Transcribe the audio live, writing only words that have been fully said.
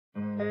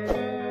Hey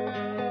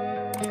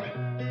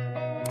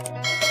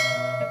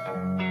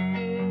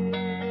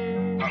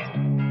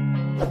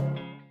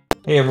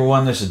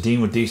everyone, this is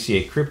Dean with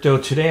DCA Crypto.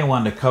 Today I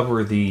wanted to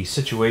cover the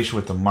situation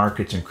with the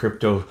markets and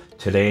crypto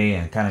today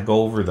and kind of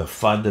go over the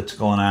FUD that's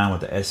going on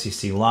with the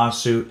SEC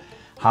lawsuit,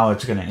 how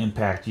it's going to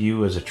impact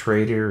you as a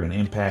trader and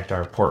impact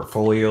our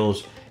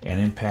portfolios and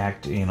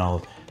impact,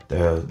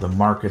 the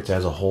markets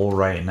as a whole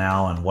right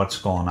now and what's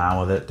going on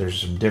with it.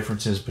 There's some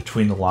differences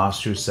between the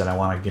lawsuits that I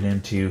want to get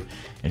into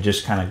and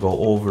just kind of go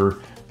over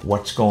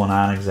what's going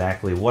on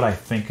exactly, what I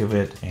think of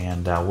it,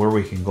 and where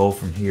we can go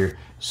from here.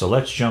 So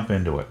let's jump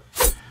into it.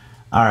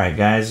 Alright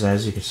guys,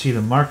 as you can see,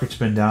 the market's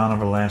been down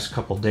over the last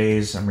couple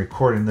days. I'm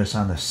recording this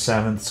on the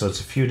 7th, so it's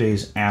a few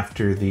days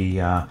after the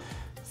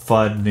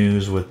FUD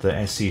news with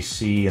the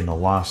SEC and the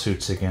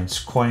lawsuits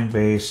against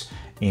Coinbase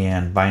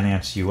and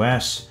Binance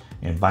US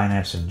and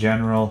Binance in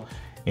general.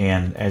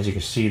 And as you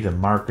can see, the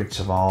markets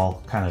have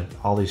all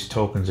these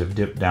tokens have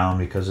dipped down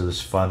because of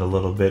this FUD a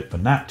little bit,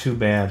 but not too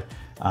bad.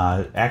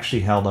 It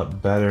actually held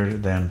up better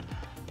than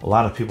a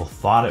lot of people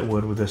thought it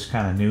would with this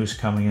kind of news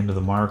coming into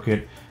the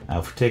market.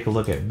 If we take a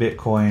look at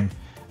Bitcoin,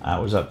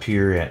 it was up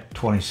here at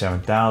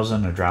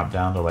 27,000. It dropped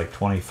down to like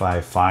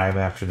 25.5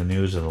 after the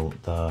news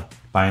of the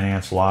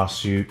Binance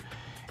lawsuit.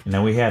 And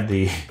then we had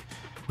the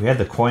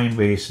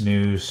Coinbase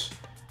news,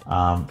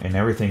 and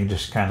everything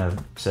just kind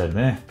of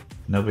said,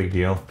 no big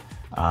deal.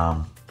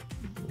 Kind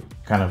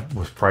of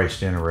was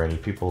priced in already.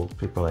 People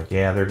are like,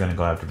 yeah, they're going to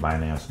go after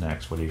Binance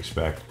next. What do you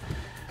expect?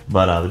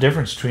 But the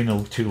difference between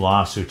the two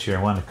lawsuits here,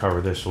 I want to cover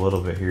this a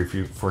little bit here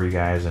for you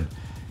guys and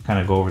kind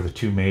of go over the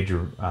two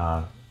major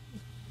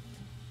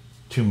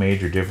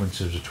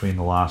differences between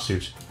the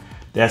lawsuits.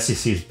 The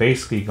SEC has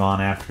basically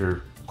gone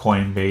after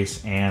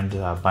Coinbase and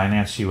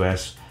Binance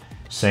US,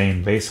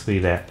 saying basically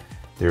that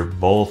they're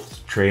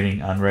both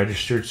trading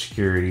unregistered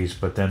securities,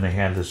 but then they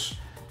had this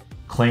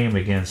claim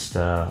against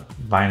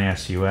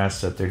Binance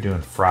US that they're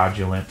doing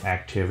fraudulent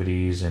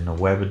activities and a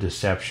web of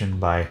deception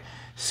by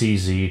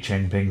CZ,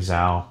 Changpeng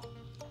Zhao,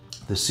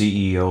 the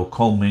CEO,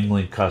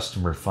 commingling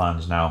customer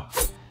funds. Now,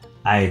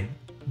 I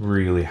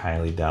really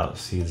highly doubt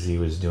CZ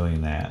was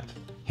doing that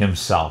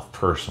himself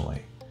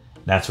personally.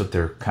 That's what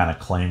they're kind of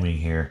claiming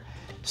here.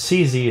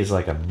 CZ is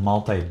like a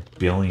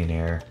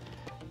multi-billionaire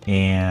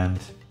and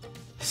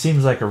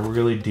seems like a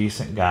really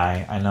decent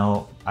guy. I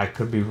know I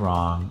could be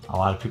wrong. A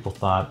lot of people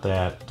thought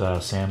that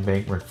Sam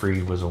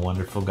Bankman-Fried was a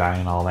wonderful guy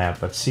and all that,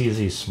 but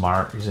CZ's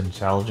smart. He's an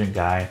intelligent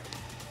guy,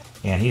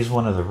 and he's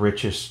one of the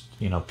richest,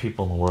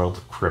 people in the world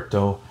of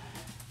crypto.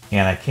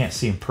 And I can't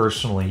see him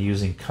personally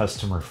using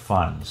customer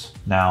funds.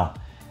 Now,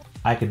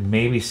 I could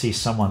maybe see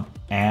someone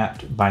at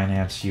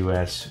Binance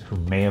US who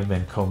may have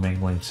been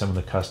commingling some of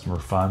the customer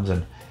funds,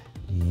 and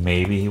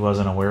maybe he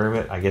wasn't aware of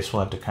it. I guess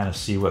we'll have to kind of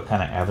see what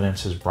kind of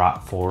evidence is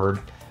brought forward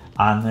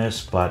on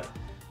this, but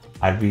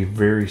I'd be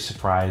very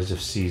surprised if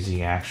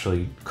CZ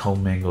actually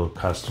commingled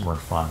customer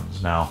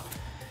funds. Now,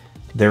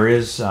 there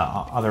is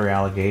other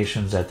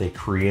allegations that they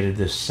created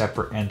this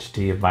separate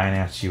entity of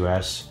Binance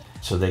US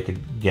so they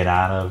could get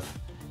out of,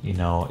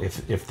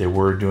 if they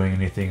were doing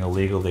anything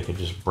illegal, they could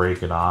just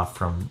break it off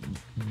from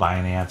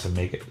Binance and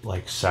make it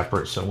like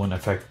separate so it wouldn't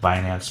affect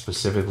Binance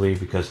specifically,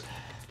 because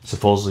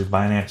supposedly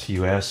Binance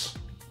US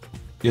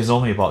is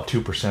only about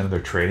 2% of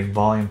their trading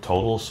volume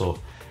total, so it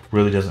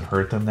really doesn't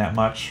hurt them that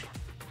much.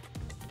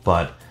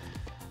 But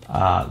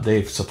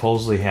they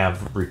supposedly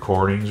have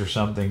recordings or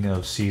something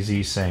of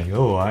CZ saying,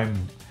 oh,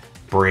 I'm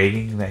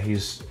bragging that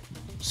he's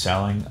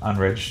selling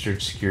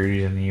unregistered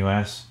securities in the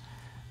US.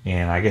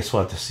 And I guess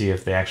we'll have to see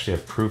if they actually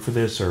have proof of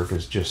this or if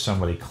it's just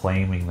somebody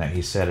claiming that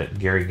he said it.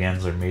 Gary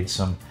Gensler made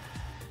some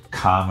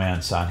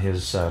comments on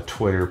his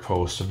Twitter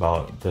post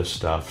about this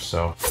stuff.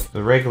 So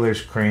the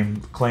regulators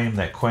claim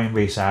that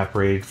Coinbase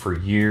operated for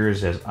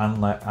years as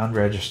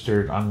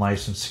unregistered,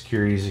 unlicensed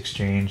securities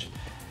exchange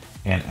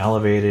and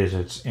elevated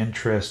its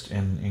interest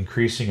in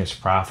increasing its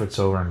profits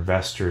over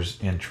investors'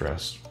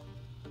 interest.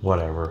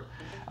 Whatever.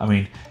 I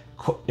mean,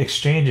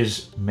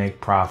 exchanges make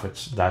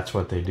profits. That's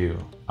what they do.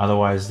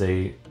 Otherwise,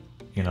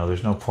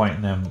 there's no point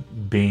in them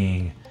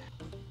being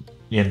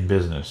in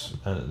business.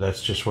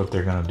 That's just what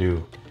they're going to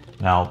do.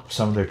 Now,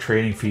 some of their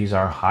trading fees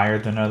are higher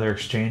than other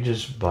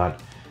exchanges,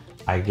 but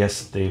I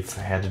guess they've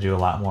had to do a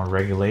lot more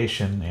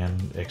regulation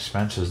and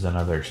expenses than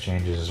other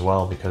exchanges as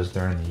well because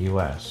they're in the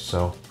US.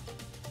 So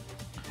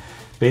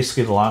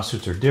basically, the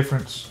lawsuits are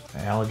different.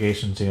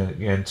 Allegations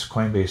against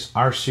Coinbase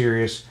are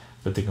serious,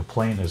 but the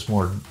complaint is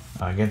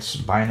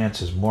against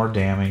Binance is more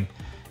damning.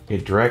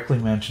 It directly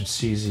mentions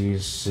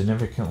CZ's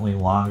significantly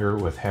longer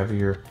with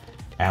heavier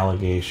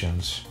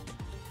allegations.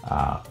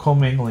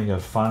 Commingling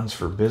of funds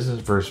for business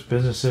versus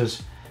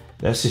businesses.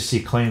 The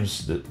SEC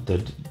claims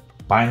that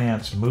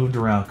Binance moved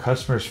around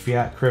customers'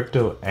 fiat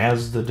crypto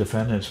as the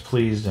defendants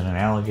pleased in an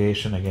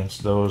allegation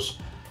against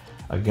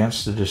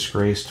the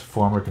disgraced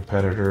former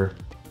competitor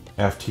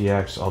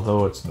FTX,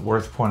 although it's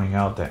worth pointing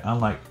out that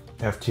unlike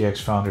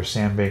FTX founder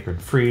Sam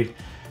Bankman-Fried,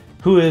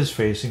 who is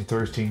facing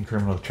 13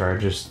 criminal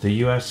charges, the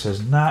U.S.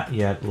 has not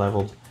yet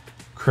leveled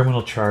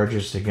criminal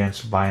charges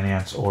against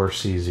Binance or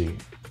CZ.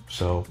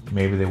 So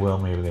maybe they will,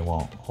 maybe they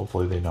won't.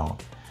 Hopefully they don't.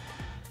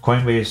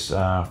 Coinbase,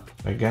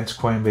 against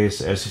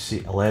Coinbase, the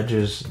SEC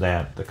alleges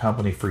that the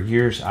company for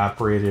years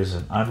operated as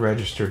an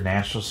unregistered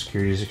national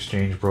securities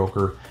exchange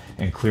broker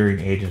and clearing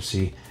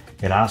agency.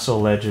 It also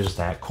alleges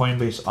that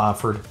Coinbase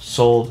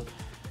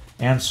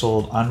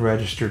sold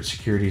unregistered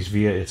securities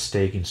via its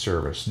staking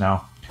service.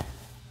 Now,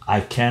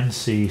 I can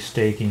see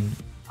staking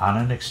on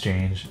an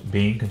exchange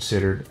being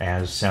considered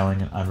as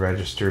selling an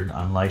unregistered and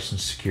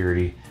unlicensed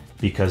security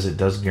because it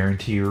does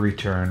guarantee a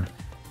return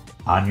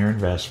on your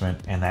investment,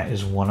 and that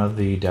is one of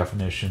the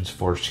definitions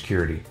for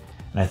security.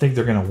 And I think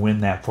they're going to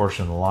win that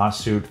portion of the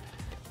lawsuit.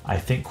 I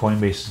think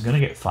Coinbase is going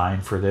to get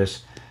fined for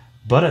this,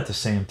 but at the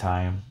same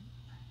time,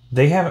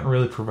 they haven't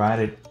really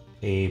provided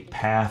a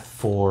path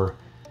for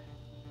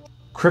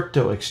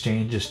crypto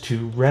exchanges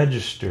to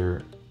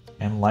register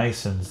and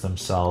license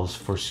themselves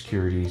for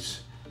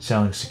securities,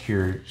 selling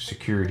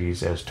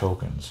securities as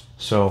tokens.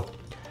 So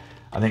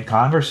I think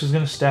Congress is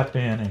going to step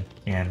in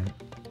and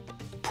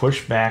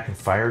push back and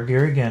fire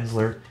Gary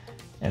Gensler,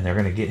 and they're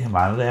going to get him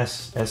out of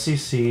the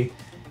SEC,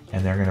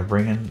 and they're going to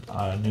bring in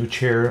a new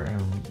chair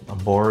and a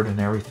board and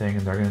everything,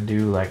 and they're going to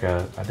do like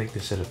I think they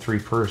said a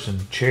 3-person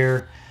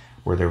chair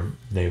where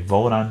they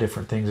vote on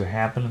different things that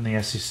happen in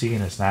the SEC,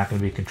 and it's not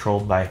going to be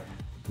controlled by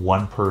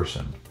one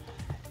person.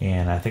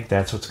 And I think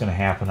that's what's going to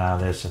happen out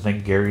of this. I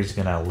think Gary's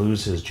going to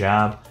lose his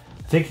job.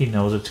 I think he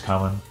knows it's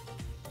coming.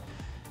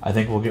 I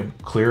think we'll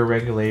get clear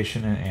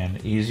regulation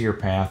and easier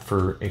path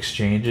for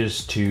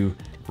exchanges to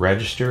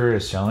register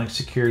as selling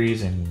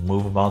securities and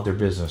move about their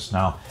business.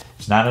 Now,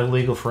 it's not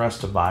illegal for us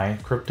to buy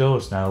crypto.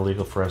 It's not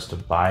illegal for us to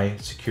buy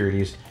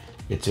securities.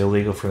 It's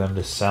illegal for them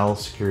to sell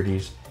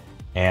securities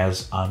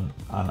as and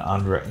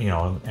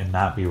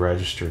not be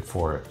registered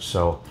for it.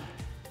 So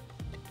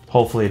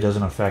hopefully it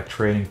doesn't affect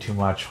trading too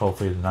much.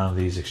 Hopefully none of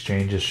these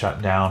exchanges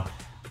shut down.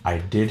 I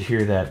did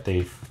hear that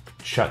they've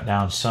shut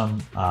down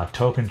some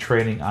token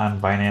trading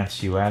on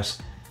Binance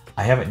US.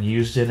 I haven't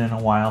used it in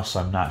a while, so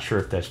I'm not sure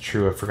if that's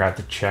true. I forgot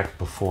to check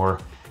before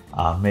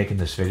making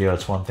this video.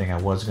 It's one thing I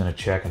was going to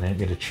check and I didn't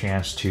get a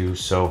chance to.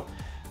 So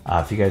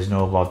if you guys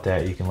know about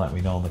that, you can let me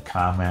know in the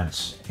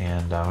comments,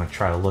 and I'm going to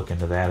try to look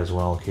into that as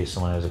well in case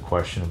someone has a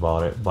question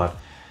about it. But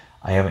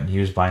I haven't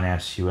used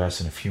Binance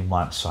US in a few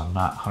months, so I'm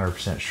not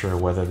 100% sure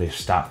whether they've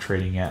stopped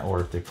trading yet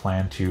or if they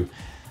plan to.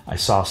 I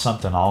saw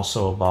something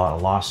also about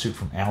a lawsuit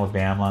from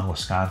Alabama and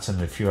Wisconsin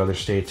and a few other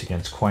states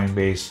against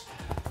Coinbase,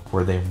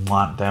 where they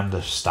want them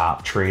to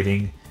stop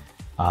trading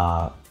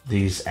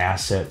these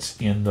assets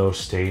in those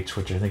states,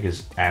 which I think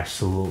is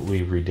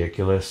absolutely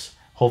ridiculous.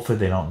 Hopefully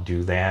they don't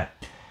do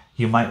that.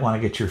 You might want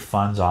to get your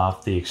funds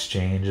off the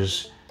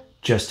exchanges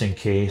just in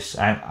case.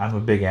 I'm a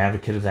big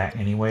advocate of that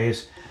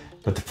anyways.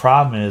 But the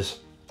problem is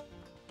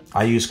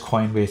I use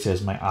Coinbase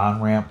as my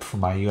on-ramp for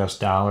my US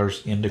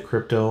dollars into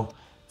crypto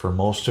for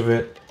most of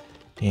it.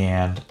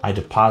 And I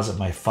deposit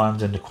my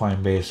funds into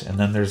Coinbase, and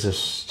then there's this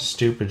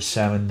stupid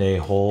 7-day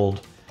hold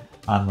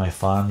on my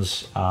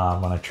funds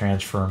when I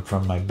transfer them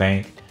from my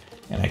bank,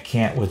 and I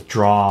can't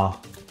withdraw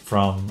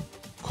from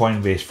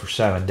Coinbase for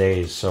 7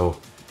 days. So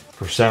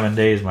for 7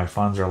 days my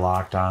funds are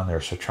locked on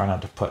there, so try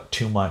not to put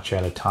too much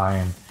at a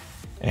time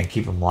and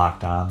keep them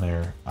locked on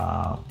there.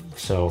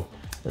 So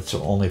that's the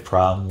only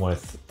problem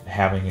with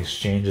having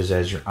exchanges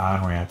as your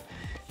on-ramp.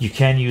 You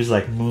can use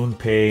like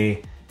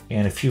MoonPay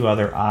and a few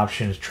other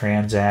options,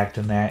 transact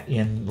and that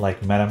in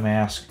like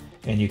MetaMask,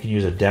 and you can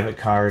use a debit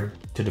card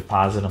to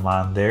deposit them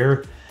on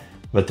there,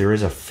 but there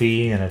is a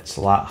fee and it's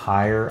a lot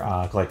higher.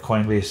 Like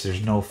Coinbase,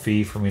 there's no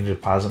fee for me to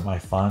deposit my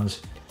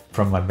funds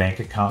from my bank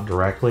account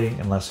directly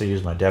unless I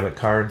use my debit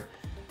card.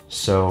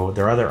 So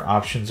there are other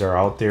options that are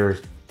out there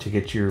to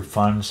get your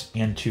funds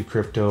into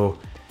crypto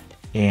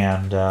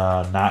and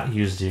not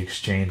use the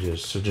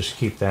exchanges. So just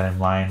keep that in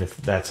mind if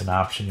that's an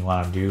option you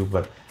want to do.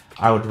 But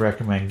I would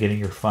recommend getting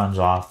your funds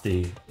off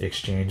the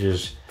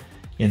exchanges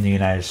in the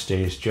United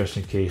States just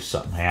in case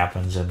something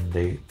happens and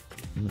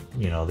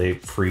they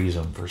freeze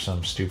them for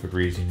some stupid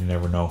reason. You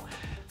never know.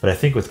 But I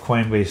think with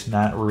Coinbase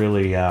not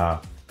really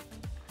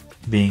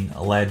being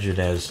alleged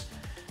as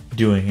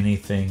doing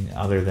anything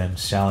other than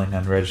selling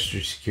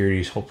unregistered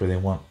securities, hopefully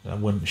they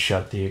wouldn't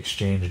shut the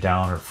exchange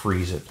down or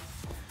freeze it.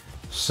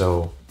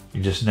 So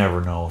you just never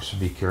know. So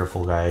be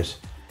careful, guys.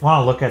 I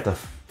want to look at the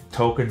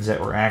tokens that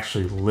were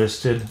actually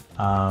listed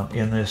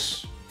in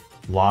this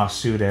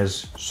lawsuit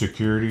as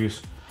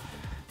securities.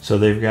 So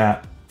they've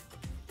got,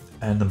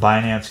 in the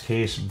Binance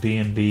case,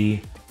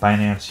 BNB,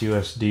 Binance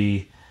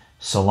USD,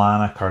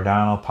 Solana,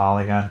 Cardano,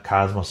 Polygon,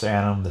 Cosmos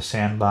Atom, the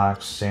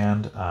Sandbox,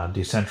 Sand,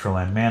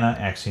 Decentraland Mana,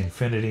 Axie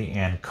Infinity,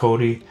 and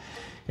Cody.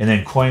 And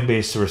then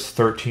Coinbase, there was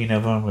 13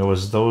 of them. It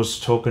was those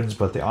tokens,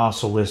 but they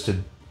also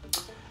listed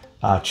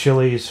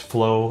Chiliz,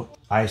 Flow,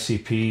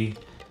 ICP,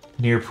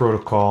 Near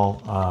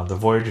Protocol, the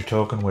Voyager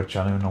token, which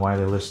I don't even know why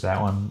they list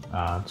that one.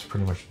 It's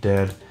pretty much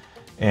dead.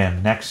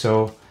 And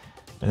Nexo.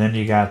 And then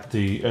you got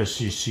the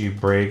SEC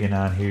bragging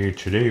on here.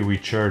 Today we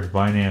charge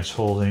Binance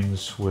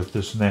Holdings with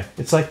this and that.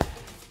 It's like,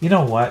 you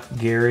know what,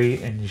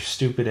 Gary and your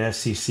stupid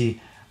SEC,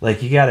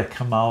 Like, you got to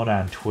come out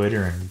on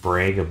Twitter and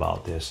brag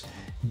about this.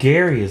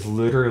 Gary is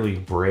literally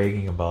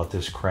bragging about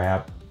this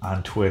crap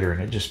on Twitter,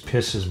 and it just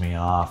pisses me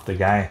off. The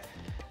guy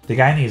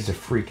needs to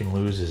freaking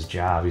lose his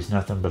job. He's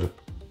nothing but a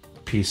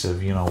piece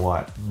of, you know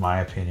what, in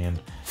my opinion.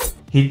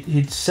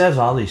 He says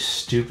all these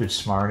stupid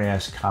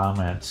smart-ass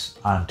comments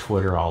on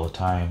Twitter all the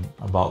time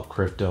about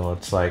crypto.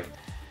 It's like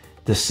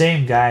the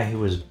same guy who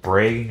was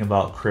bragging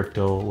about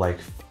crypto like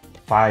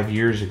 5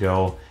 years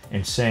ago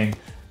and saying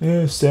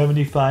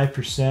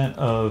 75%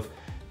 of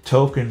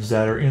tokens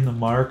that are in the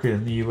market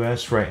in the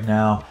US right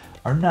now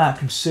are not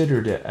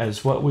considered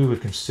as what we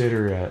would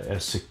consider a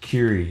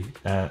security.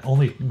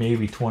 Only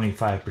maybe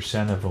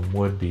 25% of them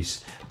would be,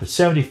 but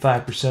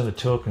 75% of the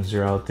tokens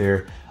that are out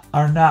there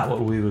are not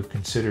what we would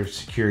consider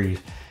securities.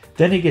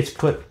 Then he gets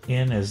put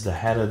in as the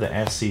head of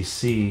the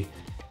SEC,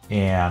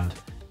 and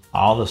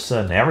all of a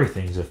sudden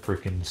everything's a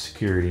freaking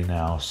security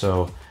now.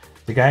 So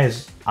the guy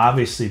is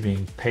obviously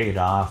being paid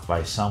off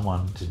by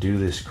someone to do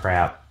this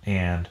crap,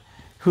 and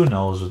who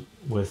knows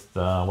with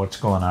what's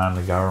going on in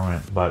the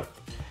government. But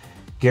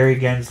Gary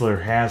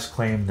Gensler has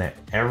claimed that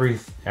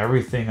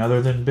everything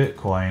other than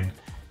Bitcoin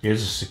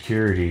is a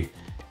security.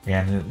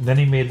 And then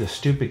he made the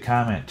stupid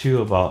comment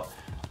too about,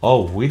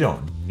 oh, we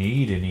don't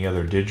need any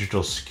other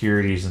digital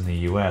securities in the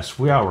US.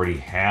 We already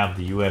have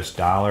the US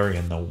dollar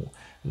and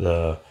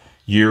the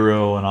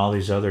euro and all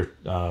these other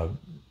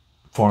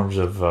forms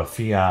of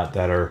fiat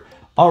that are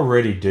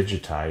already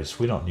digitized.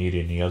 We don't need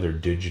any other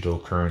digital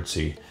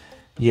currency.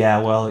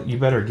 Yeah, well, you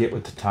better get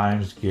with the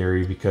times,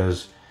 Gary,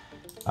 because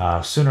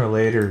sooner or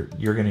later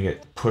you're going to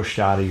get pushed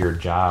out of your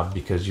job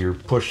because you're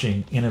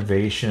pushing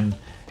innovation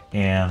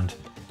and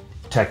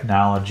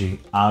technology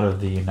out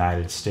of the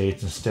United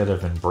States instead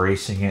of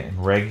embracing it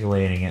and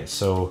regulating it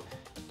so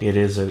it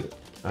is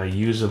a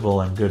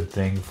usable and good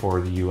thing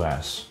for the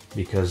US,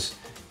 because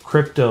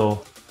crypto,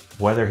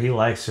 whether he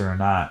likes it or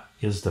not,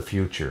 is the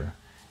future.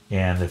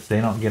 And if they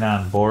don't get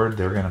on board,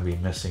 they're going to be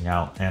missing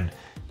out. And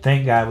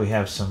thank God we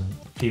have some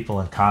people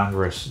in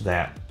Congress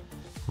that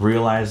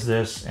realize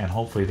this, and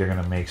hopefully they're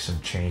going to make some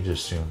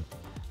changes soon.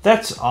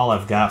 That's all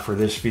I've got for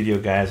this video,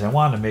 guys. I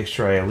wanted to make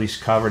sure I at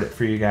least covered it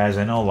for you guys.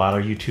 I know a lot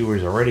of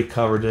YouTubers already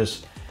covered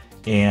this,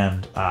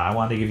 and I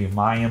wanted to give you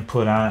my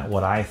input on it,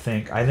 what I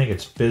think. I think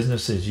it's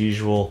business as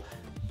usual.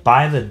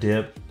 Buy the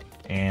dip,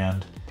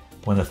 and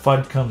when the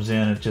FUD comes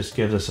in, it just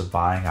gives us a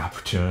buying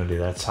opportunity.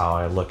 That's how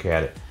I look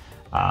at it.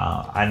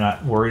 I'm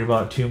not worried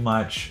about it too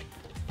much.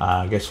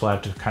 I guess we'll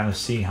have to kind of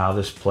see how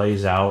this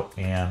plays out,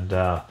 and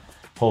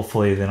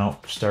hopefully they don't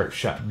start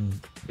shutting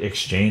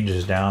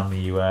exchanges down in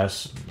the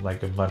US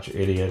like a bunch of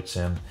idiots,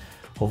 and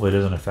hopefully it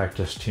doesn't affect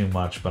us too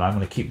much. But I'm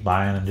going to keep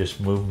buying and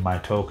just moving my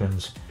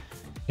tokens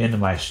into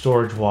my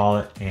storage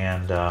wallet,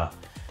 and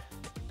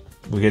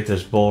we get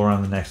this bull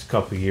run the next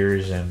couple of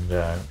years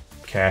and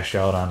cash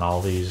out on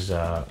all these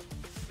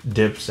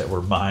dips that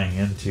we're buying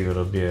into.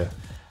 It'll be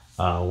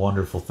a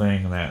wonderful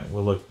thing that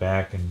we'll look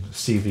back and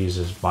see these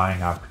as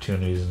buying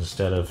opportunities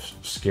instead of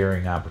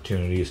scaring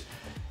opportunities.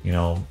 You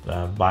know,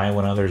 buy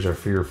when others are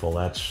fearful.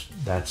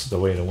 That's the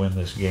way to win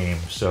this game.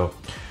 So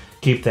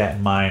keep that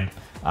in mind.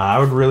 I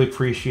would really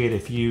appreciate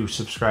if you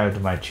subscribe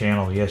to my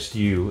channel, yes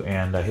you,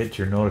 and hit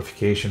your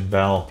notification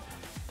bell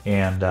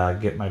and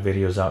get my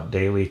videos out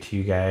daily to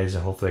you guys,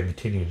 and hopefully I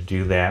continue to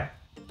do that.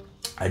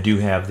 I do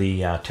have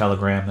the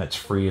Telegram that's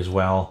free as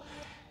well,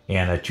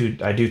 and I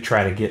do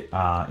try to get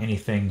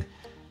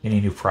any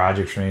new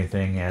projects or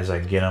anything as I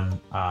get them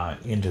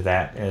into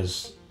that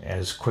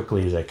as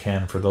quickly as I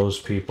can for those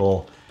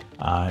people.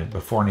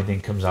 Before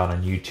anything comes out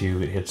on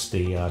YouTube, it hits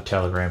the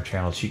Telegram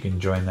channel, so you can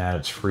join that.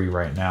 It's free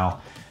right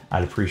now.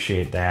 I'd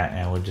appreciate that,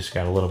 and we've just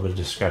got a little bit of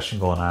discussion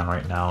going on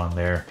right now in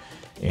there,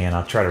 and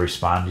I'll try to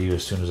respond to you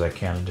as soon as I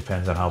can. It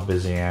depends on how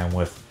busy I am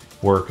with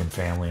work and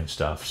family and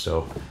stuff.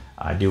 So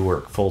I do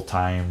work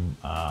full-time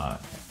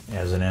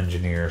as an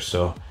engineer,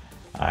 so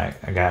I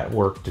got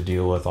work to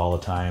deal with all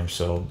the time.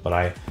 So,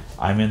 but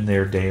I'm in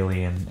there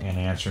daily and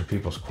answering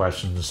people's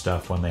questions and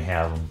stuff when they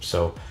have them.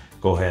 So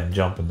go ahead and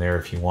jump in there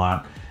if you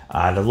want.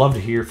 I'd love to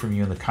hear from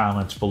you in the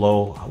comments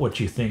below what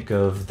you think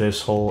of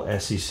this whole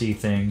SEC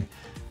thing,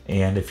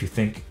 and if you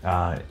think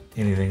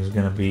anything's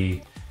going to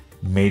be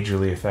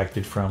majorly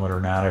affected from it or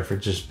not, or if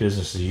it's just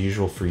business as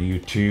usual for you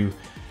too.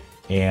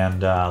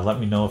 And let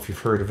me know if you've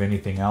heard of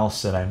anything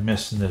else that I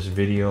missed in this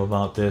video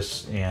about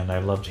this, and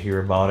I'd love to hear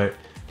about it.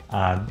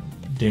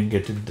 Didn't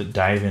get to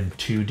dive in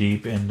too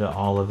deep into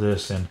all of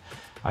this, and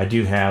I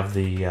do have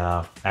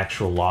the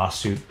actual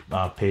lawsuit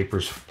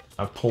papers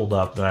pulled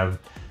up that I've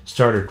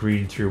started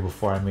reading through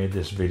before I made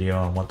this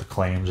video, and what the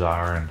claims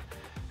are, and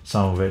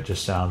some of it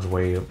just sounds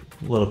a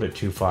little bit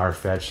too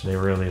far-fetched. They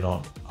really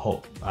don't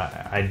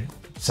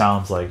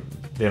sounds like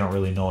they don't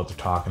really know what they're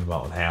talking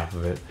about with half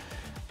of it.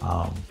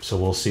 So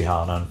we'll see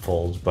how it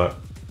unfolds, but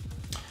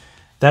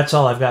that's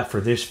all I've got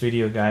for this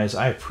video, guys.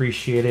 I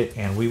appreciate it,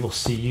 and we will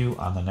see you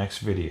on the next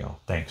video.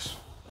 Thanks.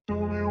 Tell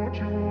me what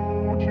you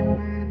want, what you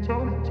need.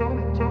 Tell me, tell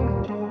me, tell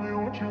me. Tell me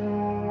what you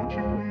want, what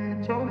you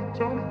need. Tell me,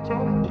 tell me,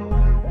 tell me.